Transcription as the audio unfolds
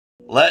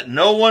Let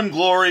no one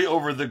glory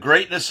over the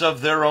greatness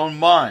of their own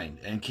mind,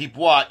 and keep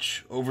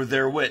watch over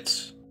their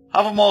wits.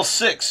 Have them all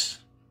 6.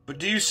 But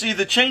do you see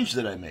the change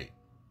that I made?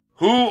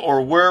 Who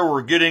or where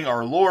we're getting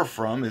our lore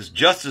from is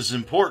just as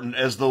important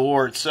as the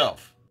lore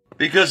itself.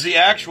 Because the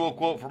actual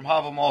quote from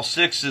Havamal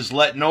 6 is,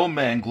 "Let no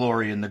man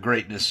glory in the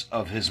greatness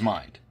of his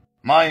mind."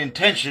 My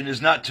intention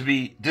is not to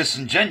be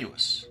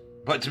disingenuous,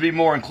 but to be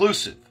more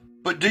inclusive.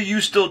 But do you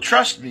still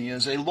trust me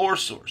as a lore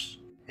source?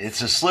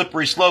 It's a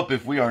slippery slope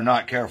if we are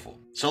not careful.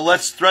 So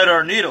let's thread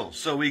our needle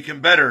so we can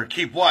better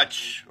keep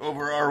watch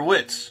over our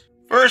wits.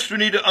 First, we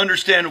need to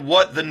understand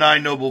what the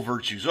 9 noble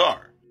virtues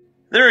are.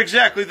 They're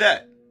exactly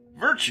that.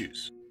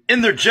 Virtues.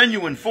 In their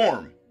genuine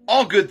form,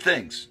 all good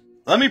things.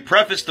 Let me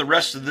preface the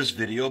rest of this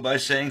video by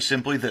saying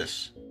simply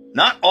this.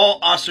 Not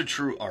all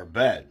Asatru are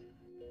bad.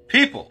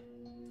 People,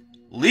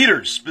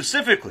 leaders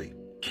specifically,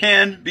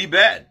 can be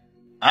bad.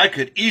 I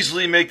could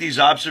easily make these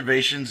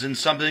observations in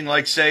something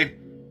like, say,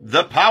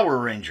 the Power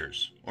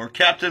Rangers or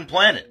Captain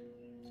Planet,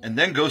 and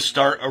then go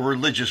start a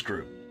religious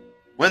group.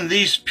 When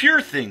these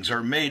pure things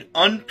are made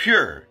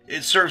unpure,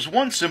 it serves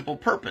one simple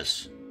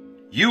purpose.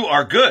 You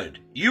are good.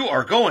 You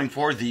are going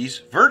for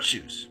these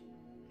virtues.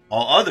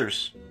 All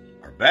others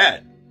are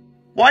bad.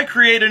 Why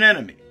create an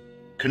enemy?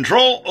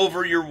 Control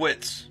over your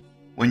wits.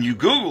 When you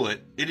Google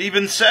it, it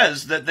even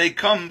says that they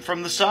come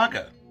from the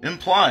saga,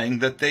 implying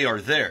that they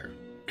are there.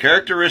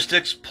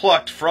 Characteristics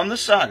plucked from the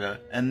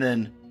saga and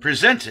then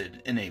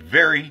presented in a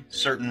very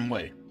certain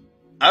way.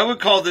 I would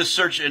call this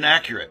search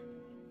inaccurate.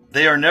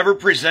 They are never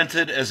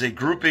presented as a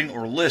grouping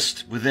or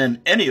list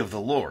within any of the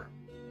lore.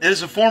 It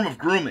is a form of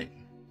grooming,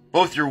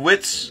 both your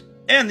wits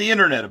and the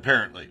internet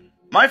apparently.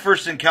 My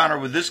first encounter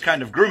with this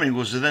kind of grooming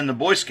was within the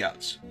Boy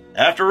Scouts.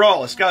 After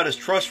all, a scout is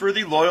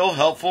trustworthy, loyal,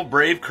 helpful,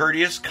 brave,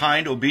 courteous,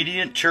 kind,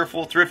 obedient,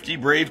 cheerful, thrifty,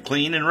 brave,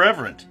 clean, and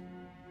reverent.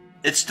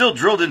 It's still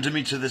drilled into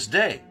me to this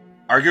day.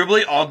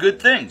 Arguably all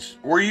good things.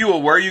 Were you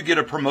aware you get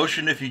a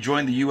promotion if you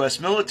join the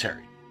US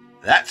military?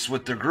 That's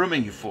what they're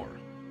grooming you for.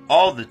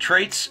 All the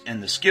traits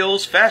and the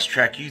skills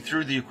fast-track you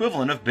through the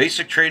equivalent of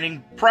basic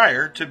training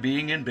prior to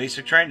being in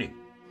basic training.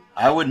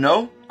 I would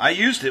know. I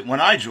used it when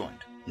I joined.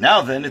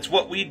 Now then, it's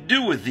what we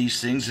do with these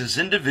things as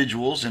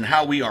individuals and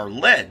how we are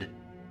led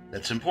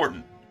that's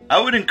important. I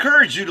would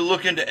encourage you to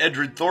look into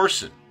Edred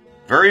Thorson.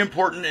 Very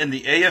important in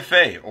the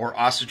AFA, or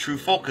Asatru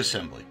Folk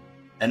Assembly.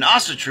 An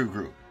Asatru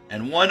group,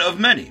 and one of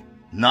many,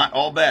 not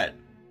all bad.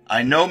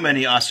 I know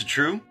many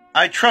Asatru.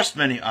 I trust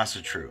many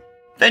Asatru.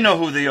 They know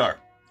who they are,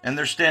 and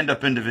they're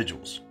stand-up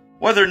individuals.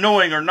 Whether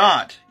knowing or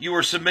not, you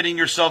are submitting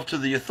yourself to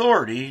the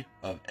authority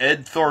of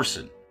Ed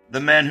Thorson, the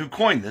man who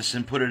coined this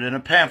and put it in a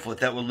pamphlet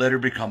that would later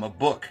become a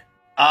book.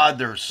 Odd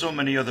there are so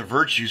many other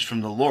virtues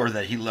from the lore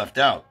that he left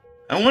out.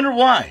 I wonder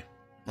why.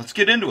 Let's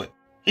get into it.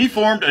 He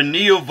formed a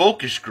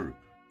Neo-Volkish group,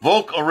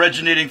 Volk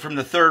originating from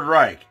the Third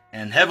Reich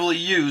and heavily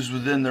used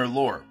within their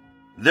lore.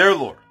 Their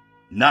lore,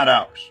 not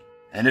ours.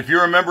 And if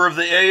you're a member of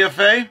the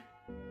AFA,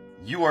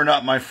 you are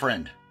not my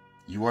friend.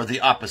 You are the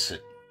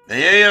opposite.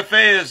 The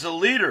AFA is a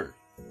leader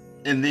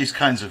in these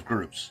kinds of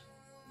groups.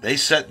 They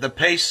set the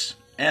pace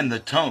and the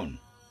tone,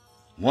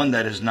 one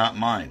that is not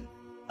mine.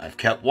 I've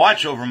kept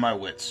watch over my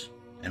wits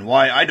and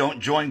why I don't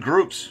join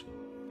groups.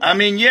 I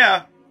mean,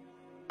 yeah,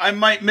 I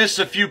might miss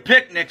a few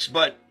picnics,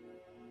 but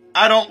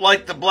I don't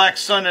like the black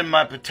sun in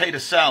my potato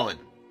salad.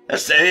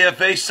 That's the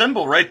AFA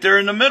symbol right there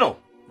in the middle.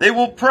 They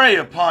will prey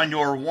upon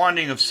your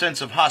wanting of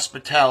sense of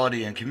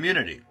hospitality and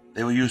community.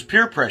 They will use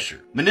peer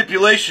pressure,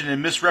 manipulation,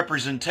 and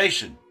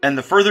misrepresentation. And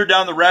the further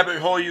down the rabbit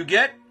hole you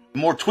get, the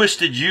more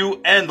twisted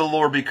you and the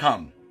lore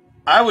become.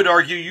 I would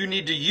argue you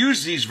need to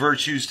use these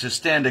virtues to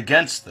stand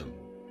against them,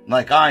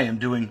 like I am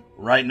doing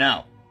right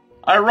now.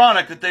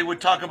 Ironic that they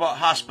would talk about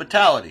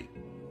hospitality,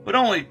 but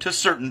only to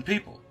certain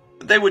people.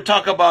 They would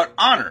talk about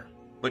honor,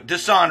 but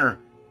dishonor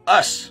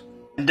us.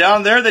 And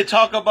down there they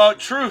talk about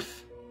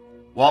truth,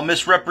 while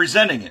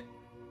misrepresenting it,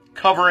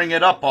 covering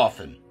it up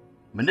often,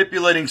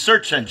 manipulating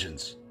search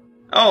engines.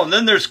 Oh, and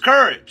then there's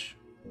courage.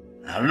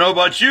 I don't know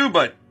about you,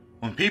 but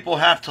when people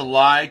have to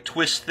lie,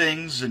 twist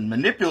things, and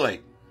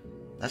manipulate,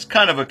 that's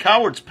kind of a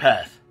coward's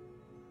path.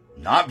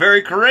 Not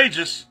very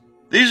courageous.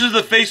 These are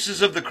the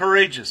faces of the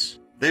courageous.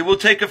 They will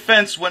take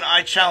offense when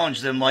I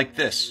challenge them like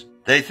this.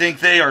 They think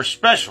they are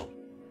special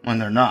when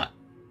they're not.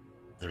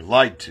 They're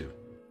lied to.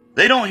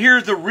 They don't hear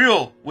the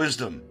real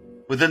wisdom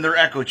within their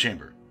echo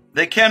chamber.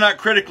 They cannot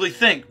critically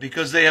think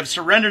because they have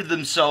surrendered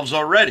themselves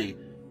already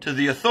to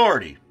the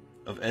authority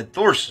of Ed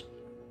Thorson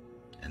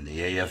and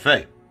the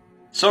AFA.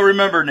 So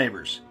remember,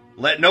 neighbors,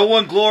 let no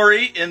one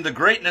glory in the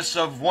greatness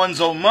of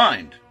one's own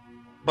mind,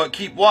 but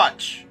keep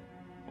watch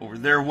over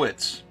their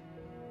wits.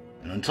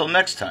 And until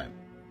next time,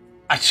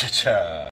 acha-cha.